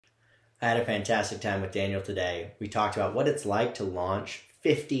I had a fantastic time with Daniel today. We talked about what it's like to launch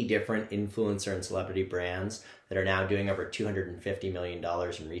 50 different influencer and celebrity brands that are now doing over $250 million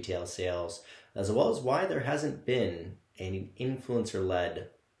in retail sales, as well as why there hasn't been an influencer led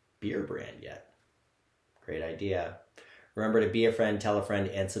beer brand yet. Great idea. Remember to be a friend, tell a friend,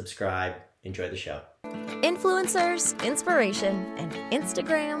 and subscribe. Enjoy the show. Influencers, inspiration, and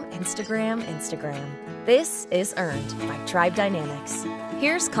Instagram. This is Earned by Tribe Dynamics.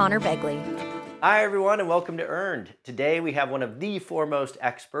 Here's Connor Begley. Hi, everyone, and welcome to Earned. Today, we have one of the foremost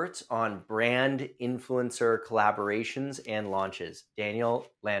experts on brand influencer collaborations and launches, Daniel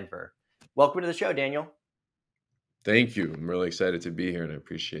Landver. Welcome to the show, Daniel. Thank you. I'm really excited to be here, and I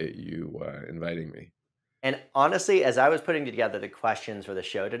appreciate you inviting me. And honestly, as I was putting together the questions for the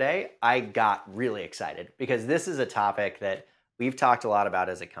show today, I got really excited because this is a topic that we've talked a lot about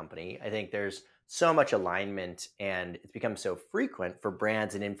as a company. I think there's so much alignment and it's become so frequent for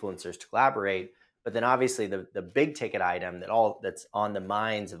brands and influencers to collaborate. But then obviously the big ticket item that's on the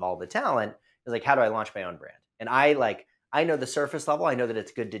minds of all the talent is like, how do I launch my own brand? And I know the surface level, I know that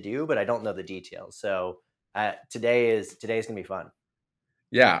it's good to do, but I don't know the details. So today's gonna be fun.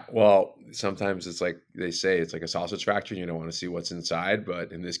 Yeah, well, sometimes it's like they say, it's like a sausage factory. You don't want to see what's inside,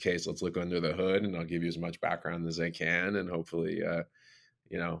 but in this case, let's look under the hood, and I'll give you as much background as I can, and hopefully,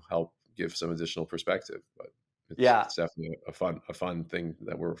 help give some additional perspective. But it's definitely a fun thing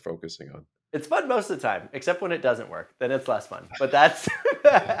that we're focusing on. It's fun most of the time, except when it doesn't work. Then it's less fun. But that's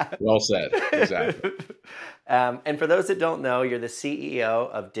well said. Exactly. And for those that don't know, you're the CEO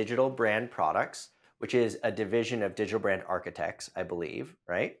of Digital Brand Products, which is a division of Digital Brand Architects, I believe,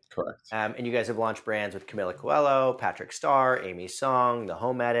 right? Correct. And you guys have launched brands with Camila Coelho, Patrick Starr, Amy Song, The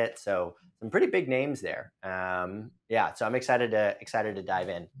Home Edit. So some pretty big names there. So I'm excited to dive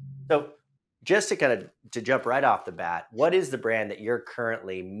in. So just to jump right off the bat, what is the brand that you're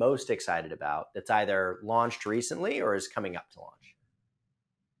currently most excited about that's either launched recently or is coming up to launch?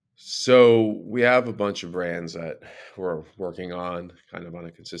 So we have a bunch of brands that we're working on kind of on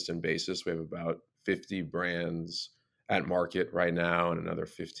a consistent basis. We have about 50 brands at market right now and another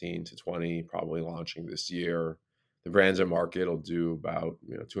 15 to 20 probably launching this year. The brands at market will do about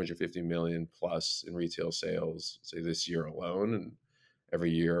 250 million plus in retail sales, say this year alone, and every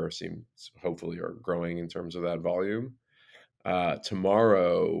year seems hopefully are growing in terms of that volume.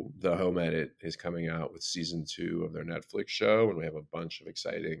 Tomorrow, The Home Edit is coming out with season 2 of their Netflix show, and we have a bunch of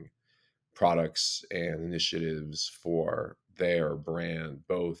exciting products and initiatives for their brand,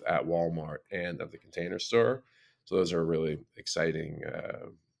 both at Walmart and at the Container Store. So those are really exciting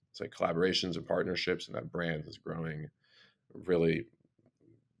collaborations and partnerships, and that brand is growing really,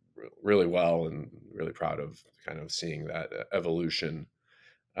 really well, and really proud of kind of seeing that evolution.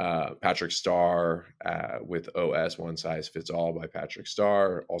 Patrick Starr with OS, One Size Fits All by Patrick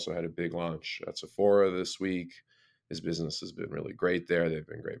Starr, also had a big launch at Sephora this week. His business has been really great there. They've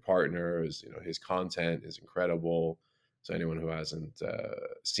been great partners. His content is incredible. So anyone who hasn't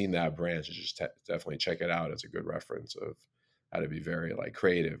seen that brand should just definitely check it out. It's a good reference of how to be very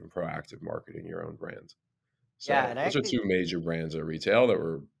creative and proactive marketing your own brand. So those are two major brands at retail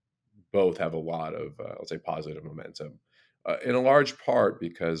that both have a lot of, let's say, positive momentum. In a large part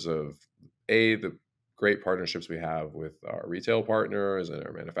because of the great partnerships we have with our retail partners and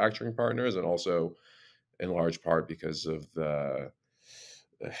our manufacturing partners, and also in large part because of the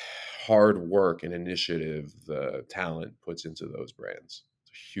hard work and initiative the talent puts into those brands.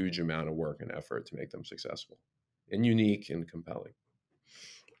 It's a huge amount of work and effort to make them successful and unique and compelling.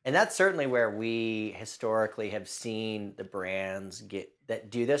 And that's certainly where we historically have seen the brands that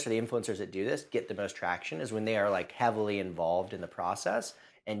do this, or the influencers that do this, get the most traction, is when they are heavily involved in the process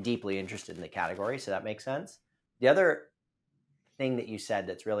and deeply interested in the category. So that makes sense. The other thing that you said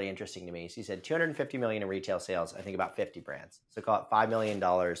that's really interesting to me is you said 250 million in retail sales, I think about 50 brands. So call it $5 million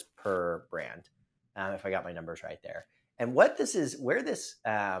per brand, if I got my numbers right there. And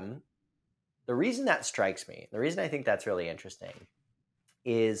the reason that strikes me, the reason I think that's really interesting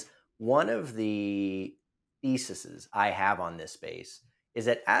is one of the theses I have on this space is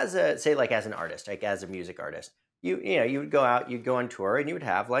that as an artist, as a music artist, you would go out, you'd go on tour, and you would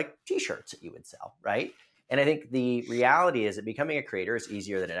have t-shirts that you would sell, right? And I think the reality is that becoming a creator is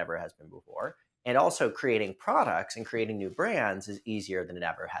easier than it ever has been before. And also creating products and creating new brands is easier than it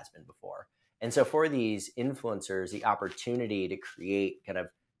ever has been before. And so for these influencers, the opportunity to create kind of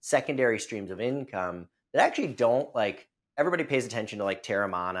secondary streams of income that actually don't everybody pays attention to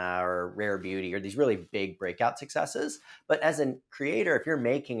Terramana or Rare Beauty or these really big breakout successes. But as a creator, if you're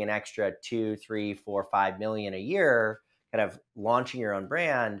making an extra 2, 3, 4, 5 million a year, kind of launching your own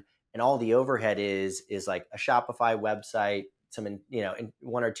brand, and all the overhead is like a Shopify website,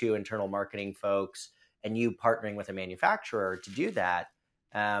 one or two internal marketing folks, and you partnering with a manufacturer to do that,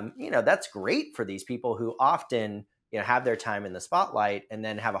 that's great for these people who often, have their time in the spotlight and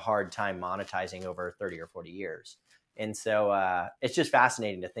then have a hard time monetizing over 30 or 40 years. And so it's just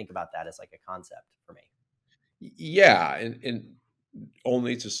fascinating to think about that as like a concept for me. Yeah, and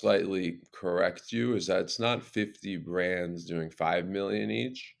only to slightly correct you is that it's not 50 brands doing 5 million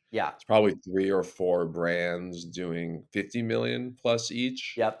each. Yeah. It's probably 3 or 4 brands doing 50 million plus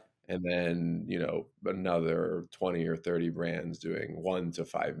each. Yep. And then, another 20 or 30 brands doing 1 to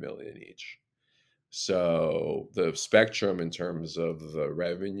 5 million each. So the spectrum in terms of the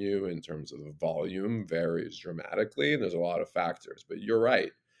revenue, in terms of the volume, varies dramatically. And there's a lot of factors. But you're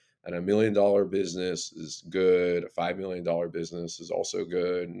right. And $1 million business is good. A $5 million business is also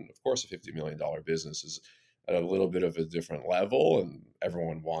good. And of course, a $50 million business is at a little bit of a different level. And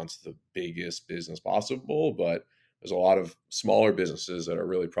everyone wants the biggest business possible. But there's a lot of smaller businesses that are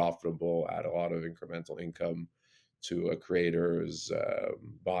really profitable, add a lot of incremental income to a creator's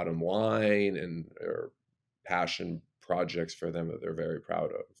bottom line, and are passion projects for them that they're very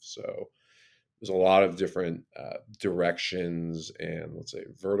proud of. So there's a lot of different directions and, let's say,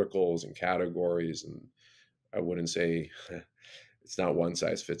 verticals and categories. And I wouldn't say it's not one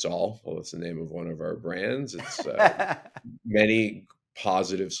size fits all. Well, that's the name of one of our brands. It's many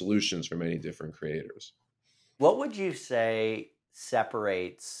positive solutions for many different creators. What would you say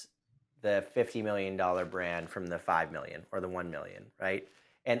separates the $50 million brand from the 5 million or the 1 million, right?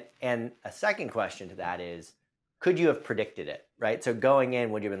 And a second question to that is, could you have predicted it, right? So going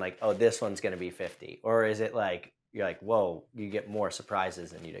in, would you have been like, oh, this one's going to be 50? Or is it like, you're like, whoa, you get more surprises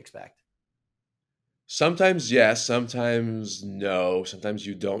than you'd expect? Sometimes yes, sometimes no. Sometimes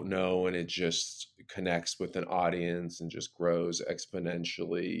you don't know and it just connects with an audience and just grows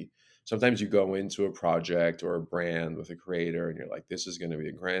exponentially. Sometimes you go into a project or a brand with a creator and you're like, this is going to be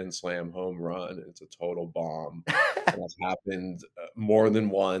a grand slam home run. And it's a total bomb. And that's happened more than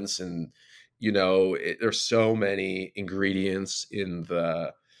once. And, there's so many ingredients in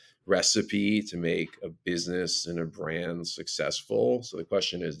the recipe to make a business and a brand successful. So the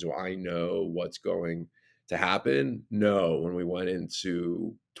question is, do I know what's going to happen? No. When we went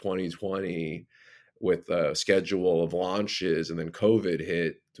into 2020 with a schedule of launches and then COVID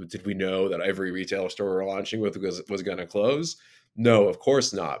hit, did we know that every retail store we're launching with was going to close? No, of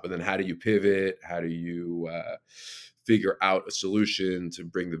course not. But then how do you pivot? How do you figure out a solution to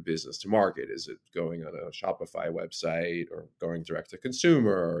bring the business to market? Is it going on a Shopify website or going direct to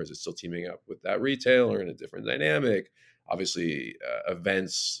consumer, or is it still teaming up with that retailer in a different dynamic? Obviously,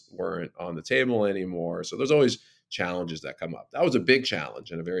 events weren't on the table anymore. So there's always challenges that come up. That was a big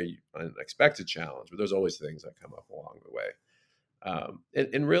challenge and a very unexpected challenge, but there's always things that come up along the way.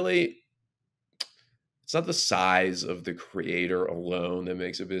 And really, it's not the size of the creator alone that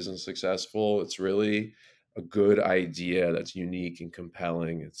makes a business successful. It's really a good idea that's unique and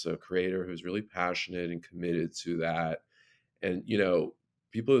compelling. It's a creator who's really passionate and committed to that. And,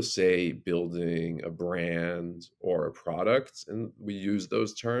 people who say building a brand or a product, and we use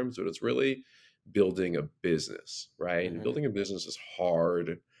those terms, but it's really building a business, right? And Mm-hmm. building a business is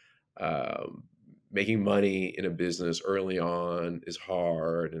hard. Um, Making money in a business early on is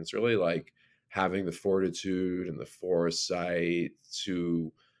hard. And it's really like having the fortitude and the foresight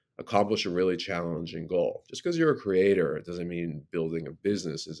to accomplish a really challenging goal. Just because you're a creator, it doesn't mean building a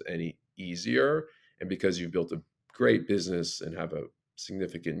business is any easier. And because you've built a great business and have a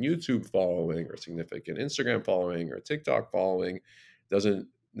significant YouTube following or significant Instagram following or TikTok following, doesn't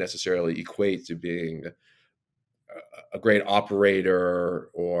necessarily equate to being a great operator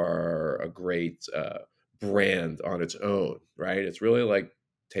or a great brand on its own, right? It's really like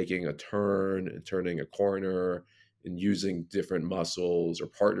taking a turn and turning a corner and using different muscles or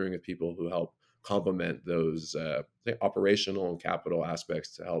partnering with people who help complement those operational and capital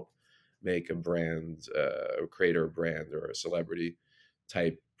aspects to help make a brand, a creator brand or a celebrity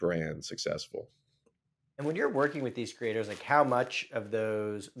type brand successful. And when you're working with these creators, like how much of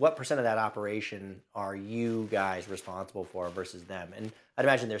what percent of that operation are you guys responsible for versus them? And I'd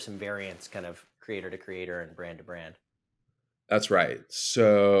imagine there's some variance kind of creator to creator and brand to brand. That's right.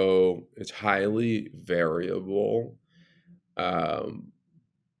 So it's highly variable. Um,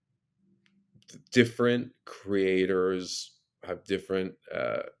 Different creators have different.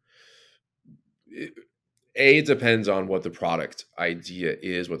 It depends on what the product idea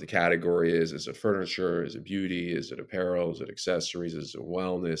is, what the category is. Is it furniture? Is it beauty? Is it apparel? Is it accessories? Is it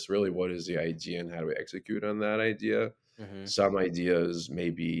wellness? Really, what is the idea and how do we execute on that idea? Mm-hmm. Some ideas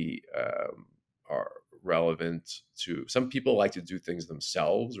maybe are relevant to some people like to do things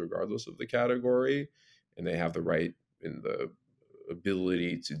themselves, regardless of the category, and they have the right in the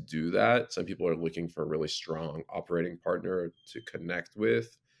ability to do that. Some people are looking for a really strong operating partner to connect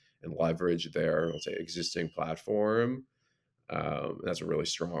with and leverage their, let's say, existing platform. That's a really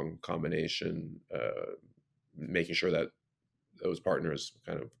strong combination, making sure that those partners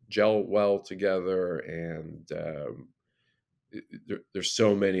kind of gel well together. And there's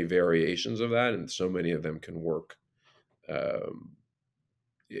so many variations of that, and so many of them can work um,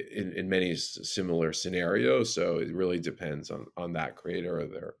 in many similar scenarios. So it really depends on that creator,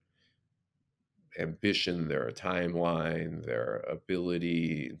 their ambition, their timeline, their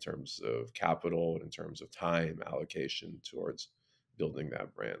ability in terms of capital and in terms of time allocation towards building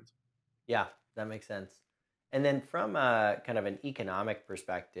that brand. Yeah, that makes sense. And then from a kind of an economic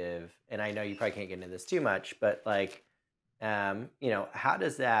perspective, and I know you probably can't get into this too much, but like, how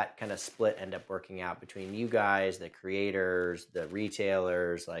does that kind of split end up working out between you guys, the creators, the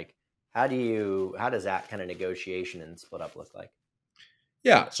retailers? Like, how does that kind of negotiation and split up look like?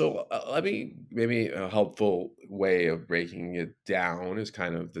 Yeah, so let me, maybe a helpful way of breaking it down is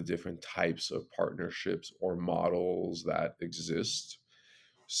kind of the different types of partnerships or models that exist.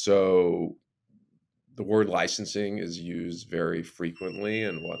 So the word licensing is used very frequently,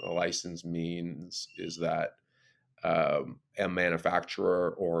 and what a license means is that a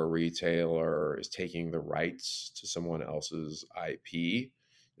manufacturer or a retailer is taking the rights to someone else's IP.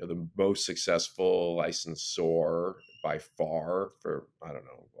 The most successful licensor by far for, I don't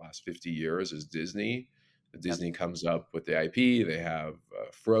know, the last 50 years is Disney. Yep. Disney comes up with the IP. They have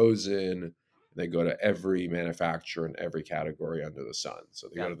Frozen. They go to every manufacturer in every category under the sun. So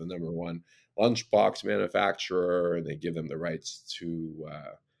they go Yeah. to the number one lunchbox manufacturer, and they give them the rights to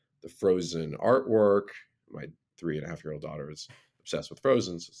the Frozen artwork. My 3.5-year-old daughter is obsessed with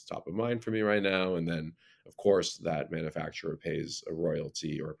Frozen, so it's top of mind for me right now. And then, of course, that manufacturer pays a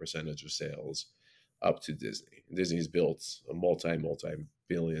royalty or a percentage of sales up to Disney. Disney's built a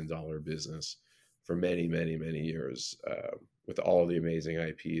multi-billion-dollar business for many, many, many years with all the amazing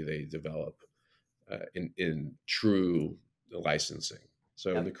IP they develop in true licensing.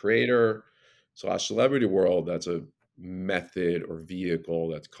 So in the Yep. creator slash celebrity world, that's a method or vehicle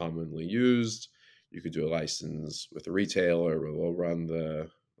that's commonly used. You could do a license with a retailer where they'll run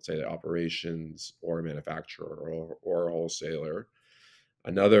the, let's say, the operations, or a manufacturer, or a wholesaler.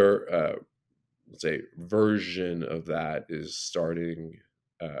 Another, let's say, version of that is starting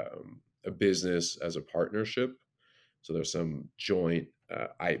a business as a partnership. So there's some joint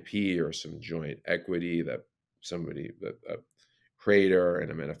IP or some joint equity that a creator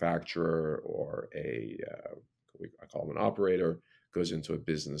and a manufacturer, or I call them an operator, goes into a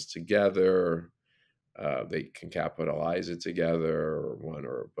business together. They can capitalize it together, or one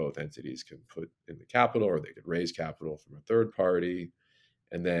or both entities can put in the capital, or they could raise capital from a third party,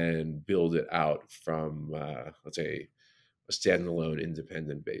 and then build it out from, let's say, a standalone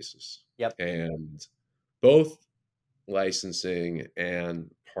independent basis. Yep. And both licensing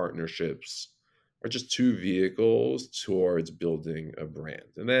and partnerships are just two vehicles towards building a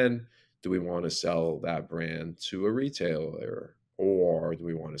brand. And then, do we want to sell that brand to a retailer, or do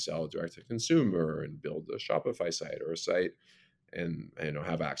we want to sell it direct to consumer and build a Shopify site or a site, and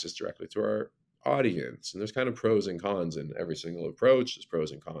have access directly to our audience? And there's kind of pros and cons in every single approach. There's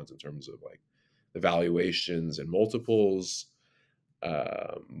pros and cons in terms of like the valuations and multiples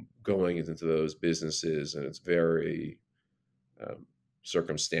going into those businesses, and it's very um,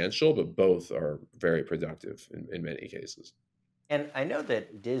 circumstantial, but both are very productive in many cases. And I know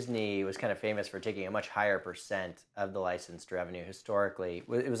that Disney was kind of famous for taking a much higher percent of the licensed revenue historically.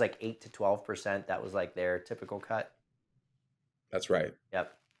 It was like 8 to 12%. That was like their typical cut. That's right.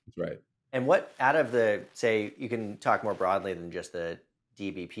 Yep. That's right. And what out of the, say, you can talk more broadly than just the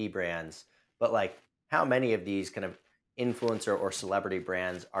DBP brands, but like how many of these kind of influencer or celebrity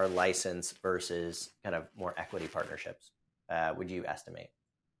brands are licensed versus kind of more equity partnerships? Would you estimate?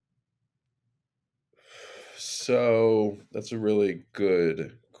 So that's a really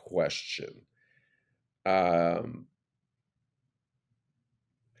good question. Um,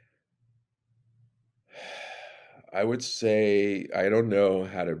 I would say I don't know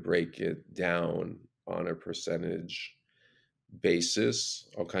how to break it down on a percentage basis.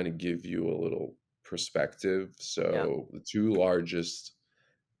 I'll kind of give you a little perspective. Yeah. So the two largest,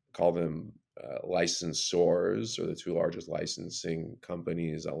 call them licensors, or the two largest licensing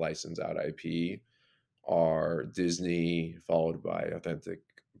companies that license out IP, are Disney, followed by Authentic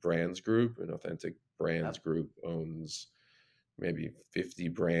Brands Group. And Authentic Brands Yep. Group owns maybe 50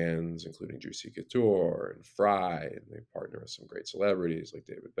 brands, including Juicy Couture and Fry. And they partner with some great celebrities like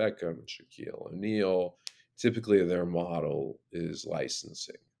David Beckham and Shaquille O'Neal. Typically, their model is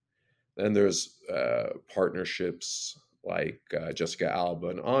licensing. Then there's partnerships like Jessica Alba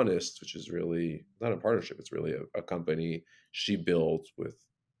and Honest, which is really not a partnership, it's really a company she built with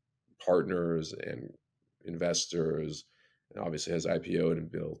partners and investors, and obviously has IPO'd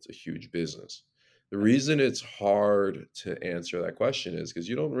and built a huge business. The reason it's hard to answer that question is because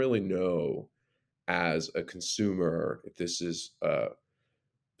you don't really know as a consumer if this is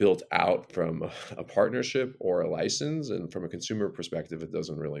built out from a partnership or a license. And from a consumer perspective, it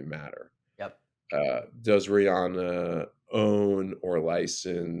doesn't really matter. Yep. Does Rihanna own or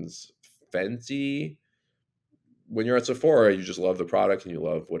license Fenty? When you're at Sephora, you just love the product and you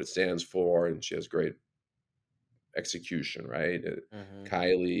love what it stands for, and she has great execution, right? Hmm.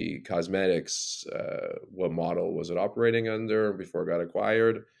 Kylie Cosmetics, what model was it operating under before it got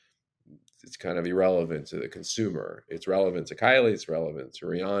acquired? It's kind of irrelevant to the consumer. It's relevant to Kylie, it's relevant to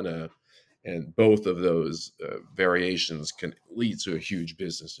Rihanna, and both of those variations can lead to a huge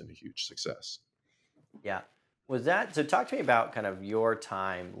business and a huge success. Yeah. Was that so? Talk to me about kind of your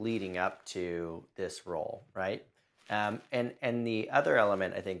time leading up to this role, right? And the other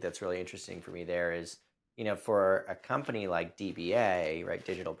element I think that's really interesting for me there is, for a company like DBA, right,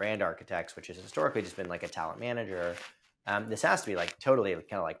 Digital Brand Architects, which has historically just been like a talent manager, this has to be like totally kind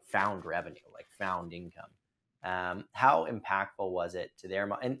of like found revenue, like found income. How impactful was it to their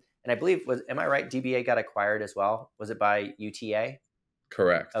and I believe am I right? DBA got acquired as well. Was it by UTA?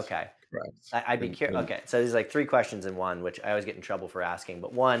 Correct. Okay. Correct. I'd be curious. Okay, so there's like three questions in one, which I always get in trouble for asking.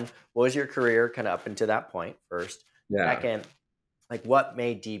 But one, what was your career kind of up until that point? First, Yeah. second, like what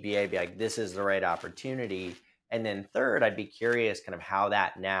made DBA be like this is the right opportunity? And then third, I'd be curious kind of how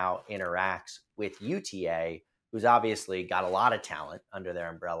that now interacts with UTA, who's obviously got a lot of talent under their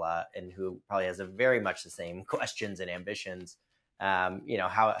umbrella and who probably has a very much the same questions and ambitions.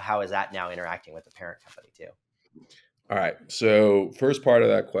 How is that now interacting with the parent company too? All right. So, first part of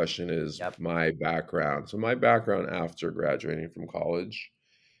that question is Yep. my background. So, my background after graduating from college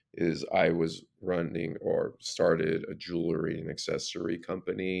is I was running or started a jewelry and accessory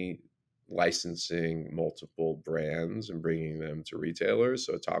company, licensing multiple brands and bringing them to retailers.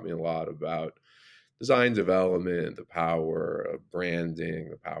 So, it taught me a lot about design development, the power of branding,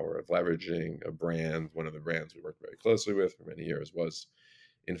 the power of leveraging a brand. One of the brands we worked very closely with for many years was,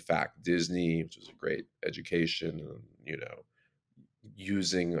 in fact, Disney, which was a great education. And,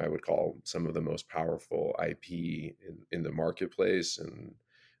 using, I would call, some of the most powerful IP in the marketplace and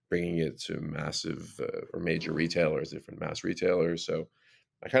bringing it to massive or major retailers, different mass retailers. So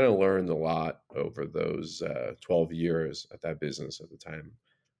I kind of learned a lot over those 12 years at that business. At the time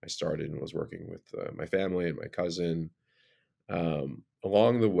I started and was working with my family and my cousin.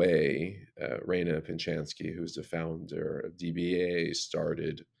 Along the way, Raina Pinchansky, who's the founder of DBA,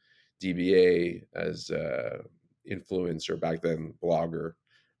 started DBA as a influencer, back then blogger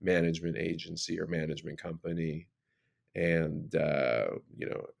management agency or management company. And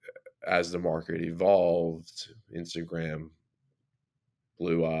as the market evolved, Instagram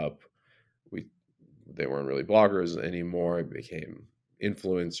blew up. We They weren't really bloggers anymore. It became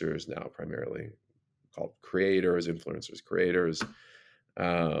influencers, now primarily called creators, influencers, creators.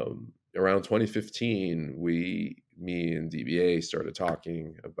 Around 2015, me and DBA started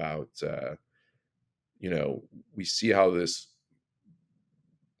talking about, we see how this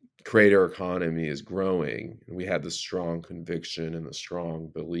creator economy is growing. And we had the strong conviction and the strong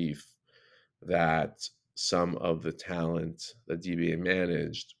belief that some of the talent that DBA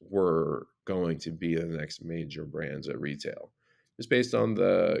managed were going to be the next major brands at retail. Just based on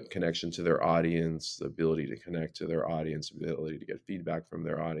the connection to their audience, the ability to connect to their audience, the ability to get feedback from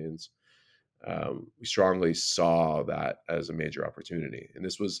their audience. We strongly saw that as a major opportunity. And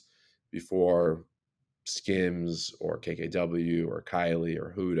this was before Skims or KKW or Kylie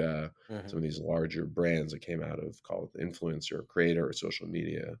or Huda, Hmm. some of these larger brands that came out of, called influencer, creator, or social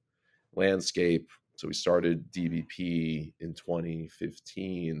media landscape. So we started DBP in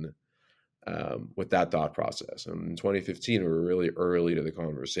 2015 with that thought process. And in 2015, we were really early to the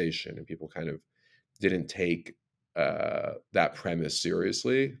conversation, and people kind of didn't take that premise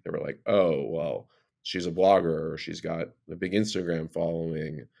seriously. They were like, "Oh, well, she's a blogger, or she's got a big Instagram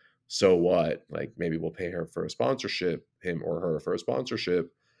following. So what? Like, maybe we'll pay her for a sponsorship, him or her for a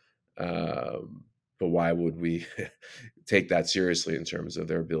sponsorship. But why would we take that seriously in terms of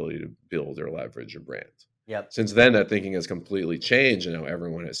their ability to build or leverage a brand?" Yep. Since then, that thinking has completely changed, and now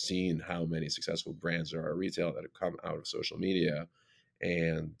everyone has seen how many successful brands there are at retail that have come out of social media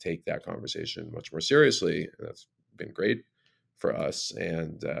and take that conversation much more seriously. And that's been great for us.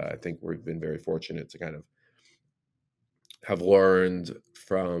 And I think we've been very fortunate to kind of have learned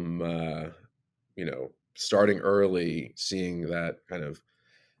from, starting early, seeing that kind of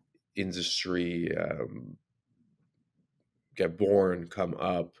industry get born, come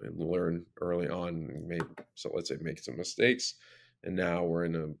up, and learn early on, and so let's say make some mistakes, and now we're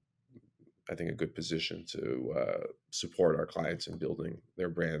in I think a good position to support our clients in building their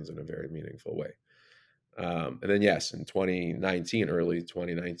brands in a very meaningful way. And then yes, in 2019, early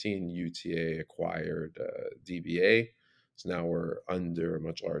 2019, UTA acquired DBA. So now we're under a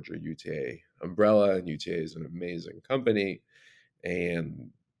much larger UTA umbrella, and UTA is an amazing company, and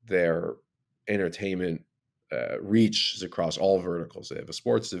their entertainment reach is across all verticals. They have a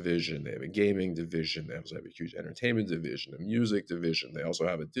sports division, they have a gaming division, they also have a huge entertainment division, a music division. They also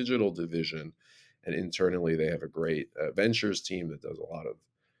have a digital division, and internally they have a great ventures team that does a lot of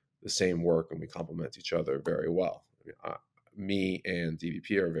the same work, and we complement each other very well. Me and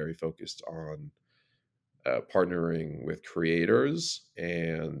DVP are very focused on partnering with creators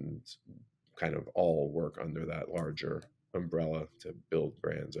and kind of all work under that larger umbrella to build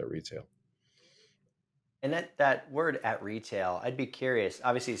brands at retail. And that word at retail, I'd be curious.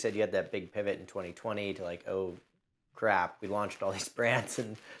 Obviously, you said you had that big pivot in 2020 to like, oh crap, we launched all these brands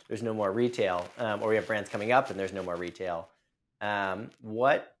and there's no more retail, or we have brands coming up and there's no more retail.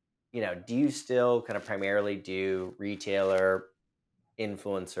 What do you still kind of primarily do retailer,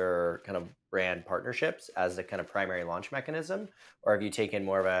 influencer, kind of brand partnerships as the kind of primary launch mechanism, or have you taken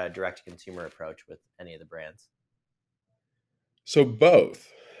more of a direct to consumer approach with any of the brands? So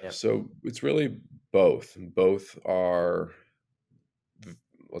both. Yep. So it's really both. Both are,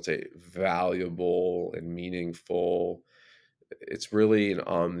 let's say, valuable and meaningful. It's really an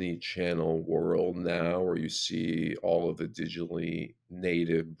omni-channel world now where you see all of the digitally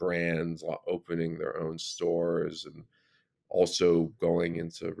native brands opening their own stores and also going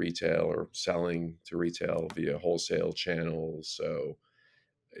into retail or selling to retail via wholesale channels. So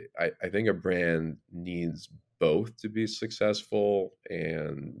I think a brand needs both to be successful.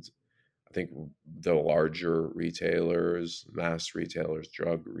 And I think the larger retailers, mass retailers,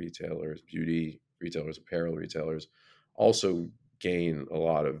 drug retailers, beauty retailers, apparel retailers also gain a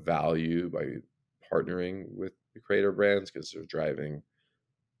lot of value by partnering with the creator brands because they're driving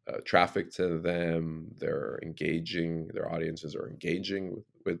traffic to them. They're engaging, their audiences are engaging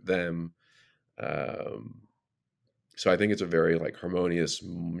with them. Um, so I think it's a very like harmonious,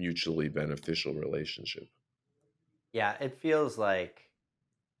 mutually beneficial relationship. Yeah, it feels like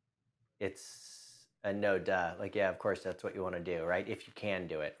it's a no duh. Like, yeah, of course, that's what you want to do, right? If you can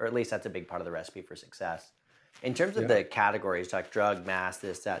do it, or at least that's a big part of the recipe for success. In terms of Yeah. the categories, like drug, mass,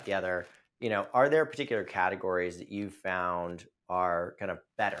 this, that, the other, are there particular categories that you found are kind of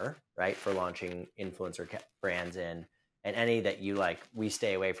better, right, for launching influencer brands in, and any that you like, we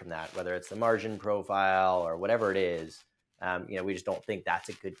stay away from that, whether it's the margin profile or whatever it is. We just don't think that's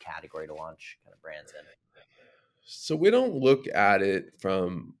a good category to launch kind of brands in. So we don't look at it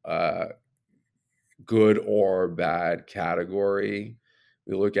from good or bad category.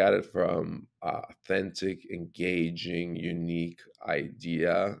 We look at it from authentic, engaging, unique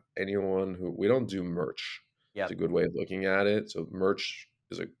idea. Anyone who we don't do merch. It's a Yep. good way of looking at it. So merch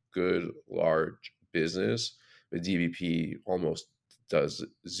is a good large business, but DVP almost does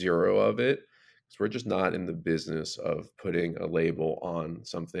zero of it. So we're just not in the business of putting a label on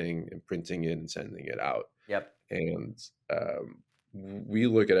something and printing it and sending it out. Yep. And we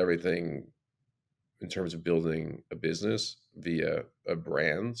look at everything in terms of building a business via a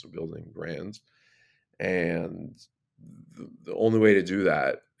brand, so building brands. And the only way to do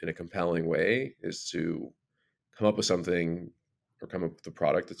that in a compelling way is to come up with something or come up with a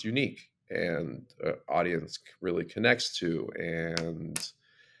product that's unique and audience really connects to and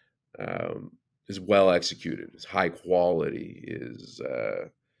is well executed, is high quality, is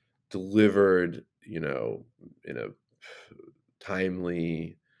delivered, in a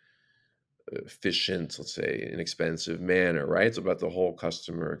timely, efficient, let's say, inexpensive manner, right? It's about the whole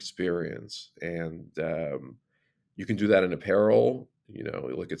customer experience. And you can do that in apparel. You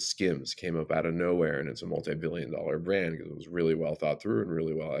look at Skims, came up out of nowhere, and it's a multi-billion-dollar brand because it was really well thought through and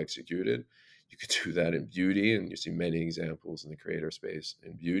really well executed. You could do that in beauty, and you see many examples in the creator space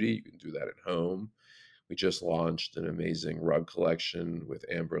in beauty. You can do that at home. We just launched an amazing rug collection with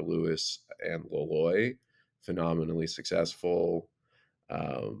Amber Lewis and Loloi, phenomenally successful.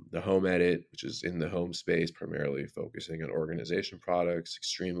 The Home Edit, which is in the home space, primarily focusing on organization products,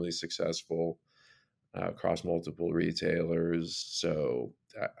 extremely successful across multiple retailers. So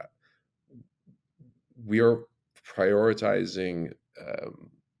we are prioritizing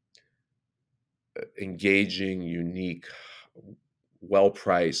engaging, unique,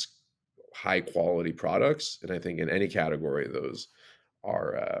 well-priced, high-quality products. And I think in any category, those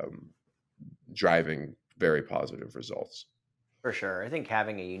are driving very positive results. For sure. I think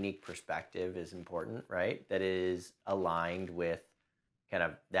having a unique perspective is important, right? That is aligned with kind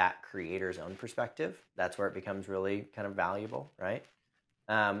of that creator's own perspective. That's where it becomes really kind of valuable, right?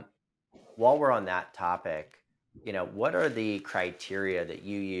 Um, while we're on that topic, what are the criteria that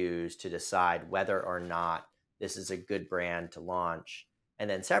you use to decide whether or not this is a good brand to launch? And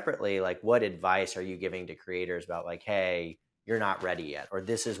then separately, like what advice are you giving to creators about like, hey, you're not ready yet, or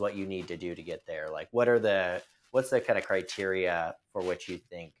this is what you need to do to get there? Like, what's the kind of criteria for which you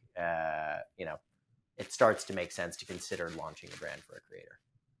think, it starts to make sense to consider launching a brand for a creator?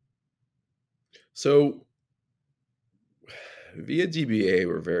 So via DBA,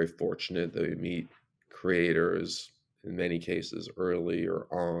 we're very fortunate that we meet creators in many cases earlier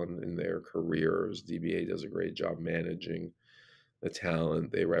on in their careers. DBA does a great job managing the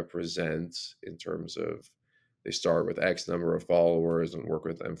talent they represent in terms of they start with X number of followers and work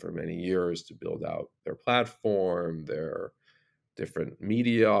with them for many years to build out their platform, their different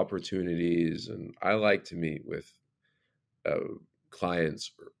media opportunities. And I like to meet with uh,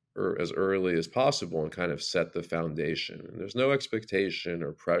 clients or as early as possible and kind of set the foundation. And there's no expectation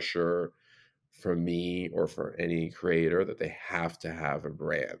or pressure from me or for any creator that they have to have a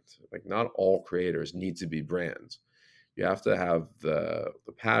brand. Like not all creators need to be brands. You have to have the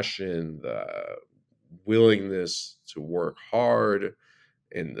passion, the willingness to work hard,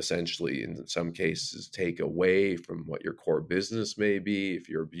 and essentially in some cases take away from what your core business may be. If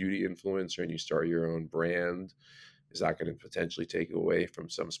you're a beauty influencer and you start your own brand, is that going to potentially take away from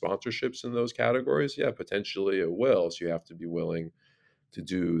some sponsorships in those categories? Yeah, potentially it will. So you have to be willing to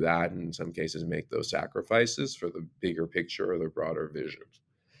do that, and in some cases make those sacrifices for the bigger picture or the broader vision.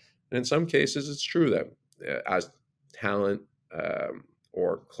 And in some cases, it's true that as talent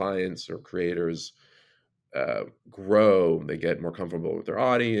or clients or creators grow, they get more comfortable with their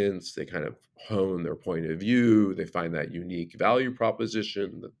audience, they kind of hone their point of view, they find that unique value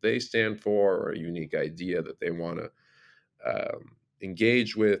proposition that they stand for, or a unique idea that they want to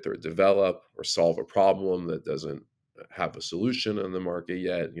engage with or develop or solve a problem that doesn't have a solution on the market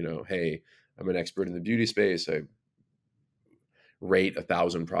yet. Hey, I'm an expert in the beauty space. I rate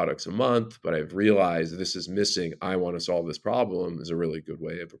 1,000 products a month, but I've realized this is missing. I want to solve this problem is a really good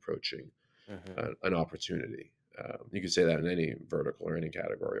way of approaching Hmm. an opportunity. You could say that in any vertical or any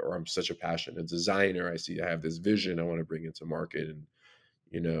category. Or I'm such a passionate designer. I have this vision I want to bring into market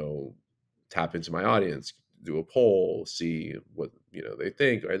and, tap into my audience, do a poll, see what, they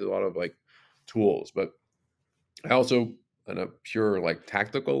think. I did a lot of like tools, but I also, on a pure like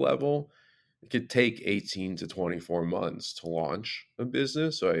tactical level, it could take 18 to 24 months to launch a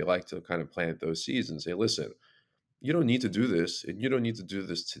business. So I like to kind of plant those seeds and say, listen, you don't need to do this and you don't need to do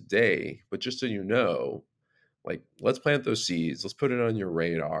this today, but just so you know, like let's plant those seeds, let's put it on your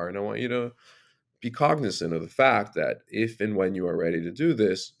radar. And I want you to be cognizant of the fact that if and when you are ready to do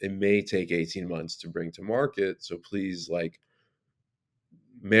this, it may take 18 months to bring to market. So please like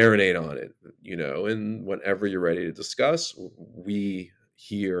marinate on it, and whenever you're ready to discuss, we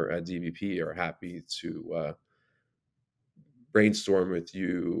here at DBP are happy to brainstorm with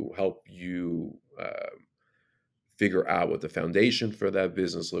you, help you figure out what the foundation for that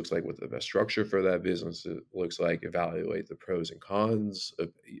business looks like, what the best structure for that business looks like, evaluate the pros and cons of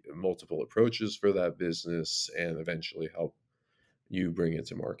multiple approaches for that business, and eventually help you bring it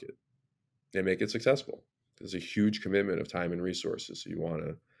to market and make it successful. There's a huge commitment of time and resources, so you want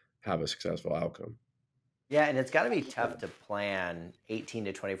to have a successful outcome. Yeah, and it's got to be tough to plan 18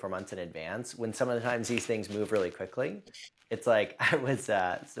 to 24 months in advance when some of the times these things move really quickly. It's like it's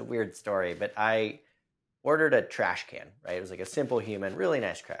a weird story, but I ordered a trash can, right? It was like a Simple Human, really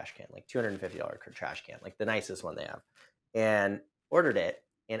nice trash can, like $250 trash can, like the nicest one they have. And ordered it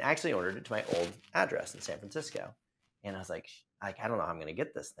and actually ordered it to my old address in San Francisco. And I was like, I don't know how I'm going to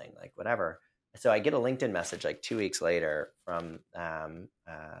get this thing, like whatever. So I get a LinkedIn message like 2 weeks later from the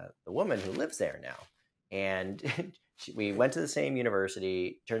woman who lives there now. And we went to the same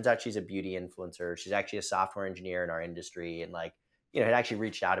university. Turns out she's a beauty influencer. She's actually a software engineer in our industry, and like, had actually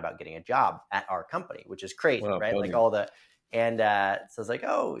reached out about getting a job at our company, which is crazy, Wow, right? Like funny. all the, and so I was like,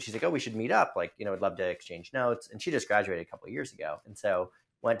 oh, she's like, oh, we should meet up. Like, I'd love to exchange notes. And she just graduated a couple of years ago, and so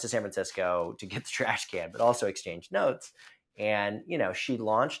went to San Francisco to get the trash can, but also exchange notes. And she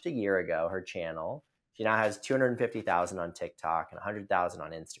launched a year ago her channel. She now has 250,000 on TikTok and 100,000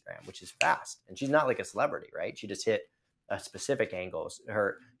 on Instagram, which is fast. And she's not like a celebrity, right? She just hit a specific angle.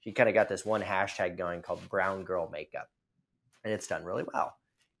 She kind of got this one hashtag going called Brown Girl Makeup, and it's done really well.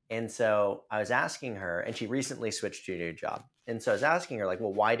 And so I was asking her, and she recently switched to a new job. And so I was asking her, like,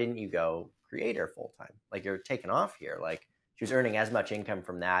 well, why didn't you go creator full time? Like, you're taking off here. Like, she was earning as much income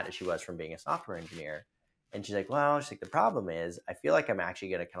from that as she was from being a software engineer. And she's like, well, she's like, the problem is I feel like I'm actually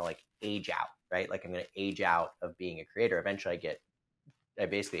going to kind of like age out, right? Like I'm going to age out of being a creator. Eventually I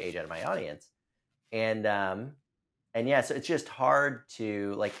basically age out of my audience. And yeah, so it's just hard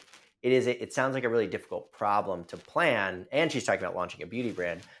to like, it sounds like a really difficult problem to plan. And she's talking about launching a beauty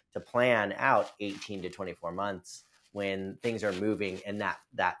brand, to plan out 18 to 24 months when things are moving and that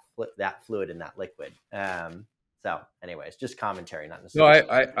fluid and that liquid. So anyways, just commentary, not No,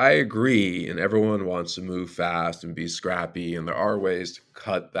 necessarily. I agree. And everyone wants to move fast and be scrappy. And there are ways to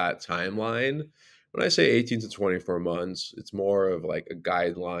cut that timeline. When I say 18 to 24 months, it's more of like a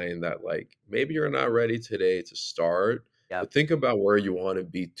guideline that, like, maybe you're not ready today to start, Yep. but think about where you want to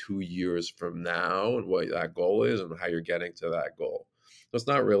be 2 years from now and what that goal is and how you're getting to that goal. So it's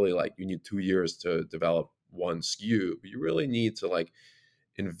not really like you need 2 years to develop one SKU, but you really need to like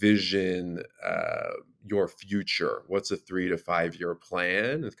envision your future. What's a 3 to 5 year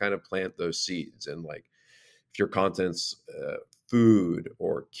plan, and kind of plant those seeds. And like, if your content's food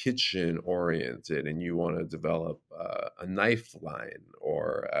or kitchen oriented, and you want to develop a knife line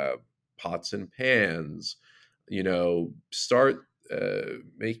or pots and pans, start.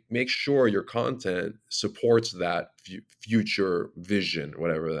 Make sure your content supports that future vision,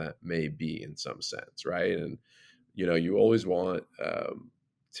 whatever that may be, in some sense, right? And you always want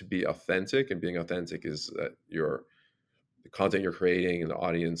to be authentic, and being authentic is that the content you're creating and the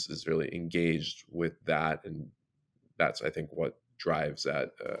audience is really engaged with that, and that's, I think, what drives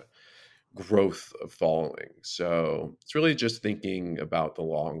that growth of following. So it's really just thinking about the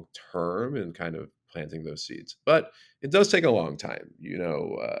long term and kind of planting those seeds. But it does take a long time,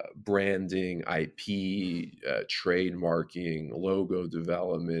 branding, IP, trademarking, logo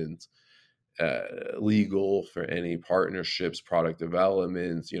development, legal for any partnerships, product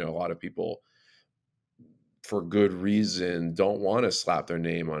development. A lot of people, for good reason, don't want to slap their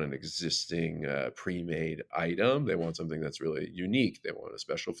name on an existing pre-made item. They want something that's really unique. They want a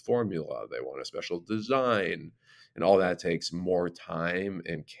special formula. They want a special design. And all that takes more time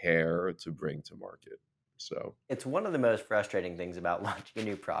and care to bring to market. So It's one of the most frustrating things about launching a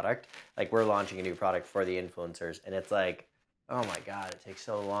new product. Like we're launching a new product for the influencers, and it's like, oh my god, it takes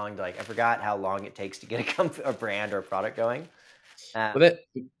so long to like. I forgot how long it takes to get a brand or a product going. But Um, that,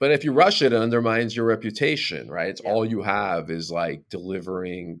 but if you rush it, it undermines your reputation, right? It's yeah, all you have is like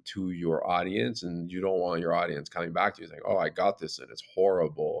delivering to your audience, and you don't want your audience coming back to you saying, "Oh, I got this and it's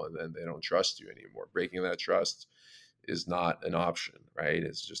horrible," and then they don't trust you anymore. Breaking that trust is not an option, right?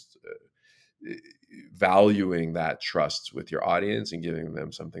 It's just valuing that trust with your audience and giving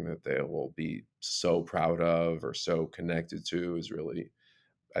them something that they will be so proud of or so connected to is really,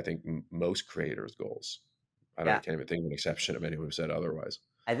 I think, most creators' goals. I yeah. can't even think of an exception of anyone who said otherwise.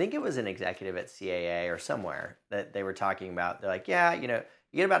 I think it was an executive at CAA or somewhere that they were talking about. They're like, yeah, you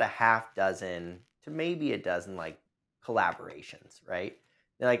get about a half dozen to maybe a dozen like collaborations, right?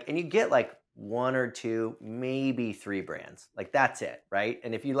 They're like, and you get like one or two, maybe three brands. Like that's it, right?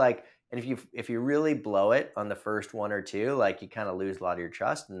 And if you really blow it on the first one or two, like you kind of lose a lot of your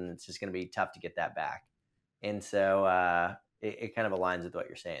trust, and it's just going to be tough to get that back. And so it kind of aligns with what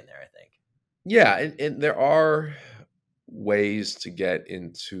you're saying there, I think. Yeah, and there are ways to get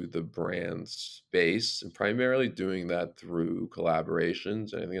into the brand space, and primarily doing that through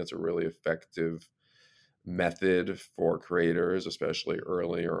collaborations. And I think that's a really effective method for creators, especially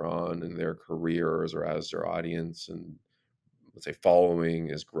earlier on in their careers or as their audience and, let's say, following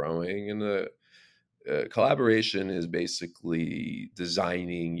is growing. And the collaboration is basically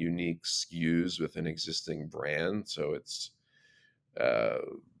designing unique SKUs with an existing brand. So it's uh,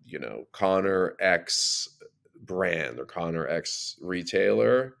 Connor X brand or Connor X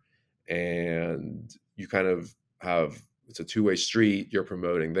retailer, and you kind of have, it's a two-way street. You're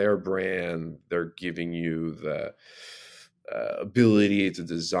promoting their brand, they're giving you the ability to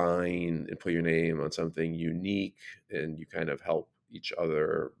design and put your name on something unique, and you kind of help each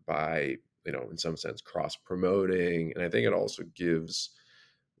other by, in some sense, cross promoting. And I think it also gives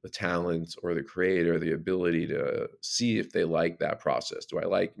the talent or the creator the ability to see if they like that process. Do I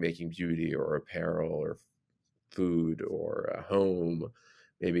like making beauty or apparel or food or a home?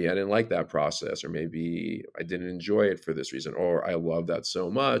 Maybe I didn't like that process, or maybe I didn't enjoy it for this reason, or I love that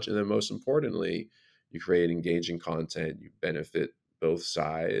so much. And then, most importantly, you create engaging content, you benefit both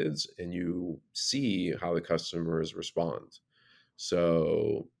sides, and you see how the customers respond.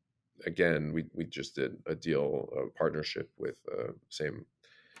 So again, we just did a partnership with same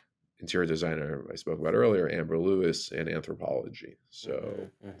interior designer I spoke about earlier, Amber Lewis, and Anthropologie. Hmm. So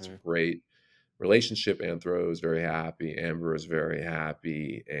it's a Hmm. great relationship. Anthro is very happy. Amber is very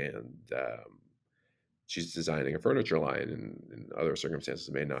happy. And she's designing a furniture line, and in other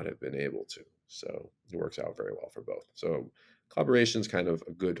circumstances may not have been able to. So it works out very well for both. So collaboration is kind of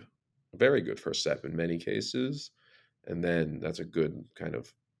a very good first step in many cases. And then that's a good kind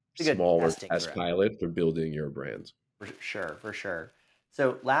of It's a good smaller testing test ground. pilot for building your brand. For sure, for sure.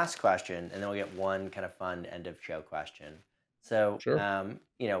 So last question, and then we'll get one kind of fun end of show question. So, Sure.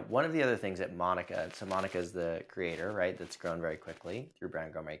 one of the other things at Monica, so Monica is the creator, right? That's grown very quickly through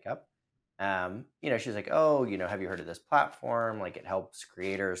Brand Girl Makeup. She's like, oh, have you heard of this platform? Like it helps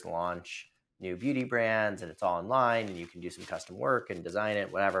creators launch new beauty brands and it's all online and you can do some custom work and design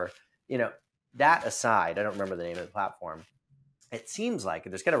it, whatever. You know, that aside, I don't remember the name of the platform. It seems like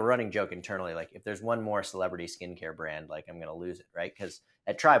there's kind of a running joke internally, like if there's one more celebrity skincare brand, like I'm going to lose it, right? Because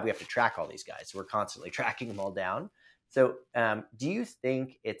at Tribe we have to track all these guys, so we're constantly tracking them all down. So, do you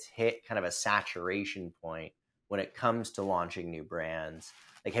think it's hit kind of a saturation point when it comes to launching new brands?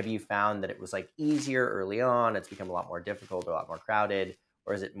 Like, have you found that it was like easier early on? It's become a lot more difficult, a lot more crowded,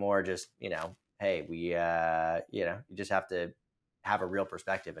 or is it more just hey, you just have to have a real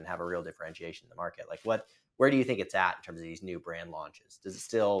perspective and have a real differentiation in the market? Like, where do you think it's at in terms of these new brand launches? Does it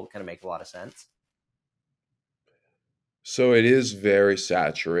still kind of make a lot of sense? So it is very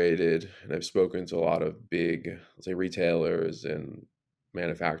saturated, and I've spoken to a lot of big, let's say, retailers and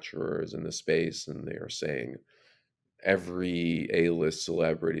manufacturers in the space, and they are saying every A-list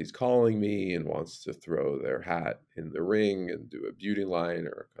celebrity is calling me and wants to throw their hat in the ring and do a beauty line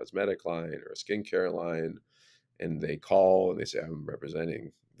or a cosmetic line or a skincare line. And they call and they say, I'm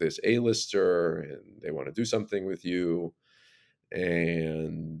representing this A-lister and they want to do something with you.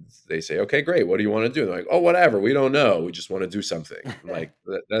 And they say, okay, great. What do you want to do? And they're like, oh, whatever. We don't know. We just want to do something. I'm like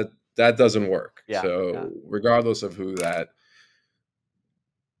that doesn't work. Yeah, yeah, So regardless of who that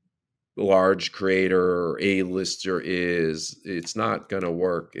large creator or A-lister is, it's not going to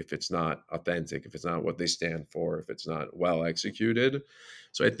work if it's not authentic, if it's not what they stand for, if it's not well executed.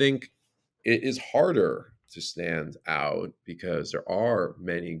 So I think it is harder to stand out because there are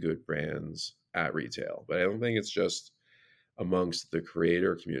many good brands at retail, but I don't think it's just amongst the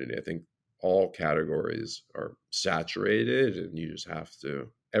creator community. I think all categories are saturated and you just have to,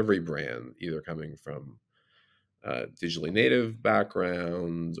 every brand either coming from digitally native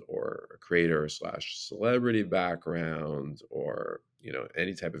background or a creator slash celebrity background or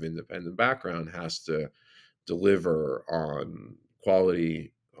any type of independent background has to deliver on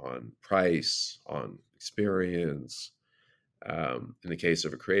quality, on price, on experience. In the case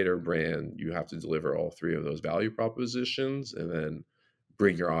of a creator brand, you have to deliver all three of those value propositions and then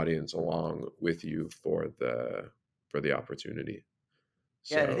bring your audience along with you for the opportunity.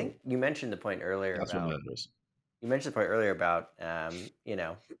 yeah. And I So think you mentioned the point earlier that's what about matters.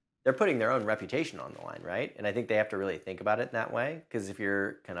 they're putting their own reputation on the line, right? And I think they have to really think about it in that way because if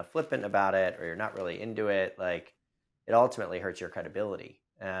you're kind of flippant about it or you're not really into it, like it ultimately hurts your credibility.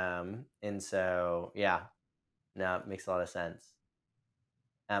 And so, yeah, no, it makes a lot of sense.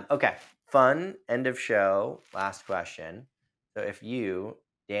 Okay, fun end of show. Last question. So, if you,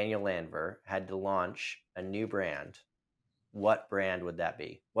 Daniel Landver, had to launch a new brand, what brand would that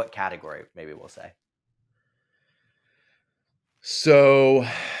be? What category, maybe we'll say? So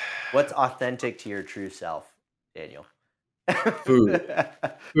What's authentic to your true self, Daniel? food.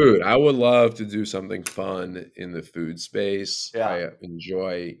 Food. I would love to do something fun in the food space. Yeah. I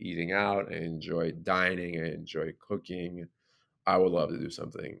enjoy eating out. I enjoy dining. I enjoy cooking. I would love to do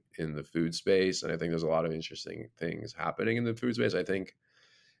something in the food space. And I think there's a lot of interesting things happening in the food space. I think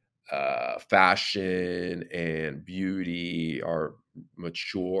fashion and beauty are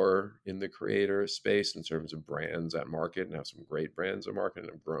mature in the creator space in terms of brands at market and have some great brands at market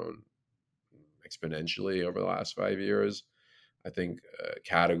and have grown exponentially over the last 5 years. I think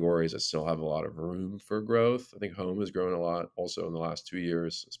categories that still have a lot of room for growth. I think home has grown a lot also in the last 2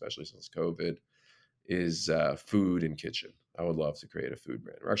 years, especially since COVID, is food and kitchen. I would love to create a food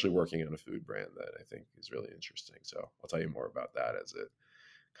brand. We're actually working on a food brand that I think is really interesting. So I'll tell you more about that as it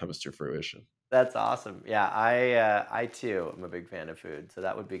comes to fruition. That's awesome. Yeah, I too am a big fan of food, so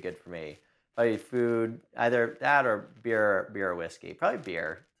that would be good for me. Probably food, either that or beer or whiskey. Probably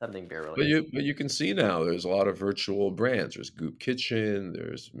beer, something beer But related. you can see now there's a lot of virtual brands. There's Goop Kitchen,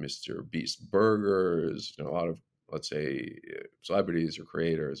 there's Mr. Beast Burgers, a lot of, let's say, celebrities or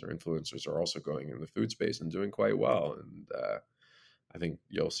creators or influencers are also going in the food space and doing quite well. And I think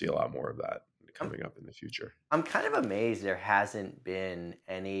you'll see a lot more of that I'm coming up in the future. I'm kind of amazed there hasn't been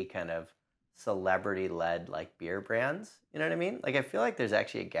any kind of celebrity led like beer brands. You know what I mean? Like I feel like there's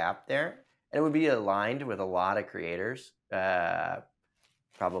actually a gap there, and it would be aligned with a lot of creators.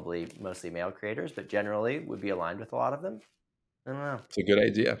 Probably mostly male creators, but generally would be aligned with a lot of them. I don't know. It's a good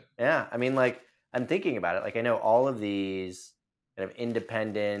idea. Yeah, I mean, like I'm thinking about it. Like I know all of these kind of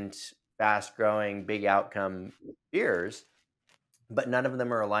independent fast growing, big outcome beers, but none of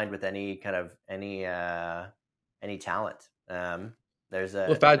them are aligned with any kind of any talent.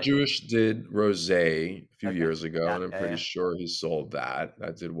 Well, Fat Jewish did rosé a few Okay. years ago, Yeah, and I'm yeah, pretty yeah. sure he sold that.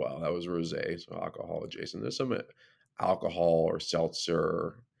 That did well. That was rosé, so alcohol adjacent. There's some alcohol or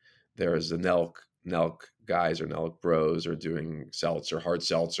seltzer. There's the Nelk guys or Nelk Bros are doing seltzer, hard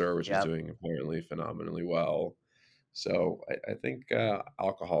seltzer, which is Yep. doing apparently phenomenally well. So I think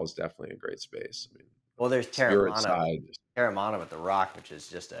alcohol is definitely a great space. I mean, Well, there's spirit Terramana, side, Terramana with the Rock, which is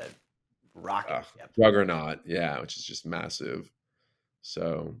just a rocket ship. juggernaut, yeah, which is just massive.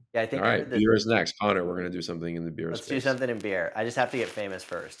 So, Yeah, I all think right, beer is next. Connor, we're going to do something in the beer let's space. do something in beer. I just have to get famous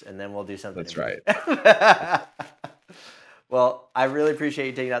first, and then we'll do something. That's in right. beer. Well, I really appreciate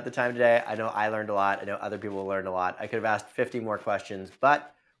you taking out the time today. I know I learned a lot. I know other people learned a lot. I could have asked 50 more questions,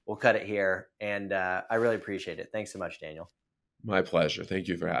 but we'll cut it here. And I really appreciate it. Thanks so much, Daniel. My pleasure. Thank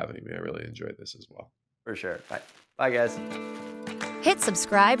you for having me. I really enjoyed this as well. For sure. Bye. Bye, guys. Hit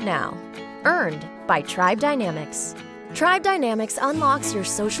subscribe now. Earned by Tribe Dynamics. Tribe Dynamics unlocks your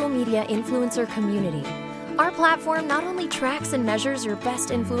social media influencer community. Our platform not only tracks and measures your best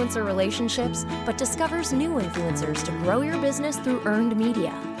influencer relationships, but discovers new influencers to grow your business through earned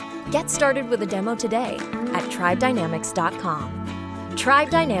media. Get started with a demo today at tribedynamics.com.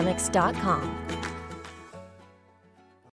 tribedynamics.com.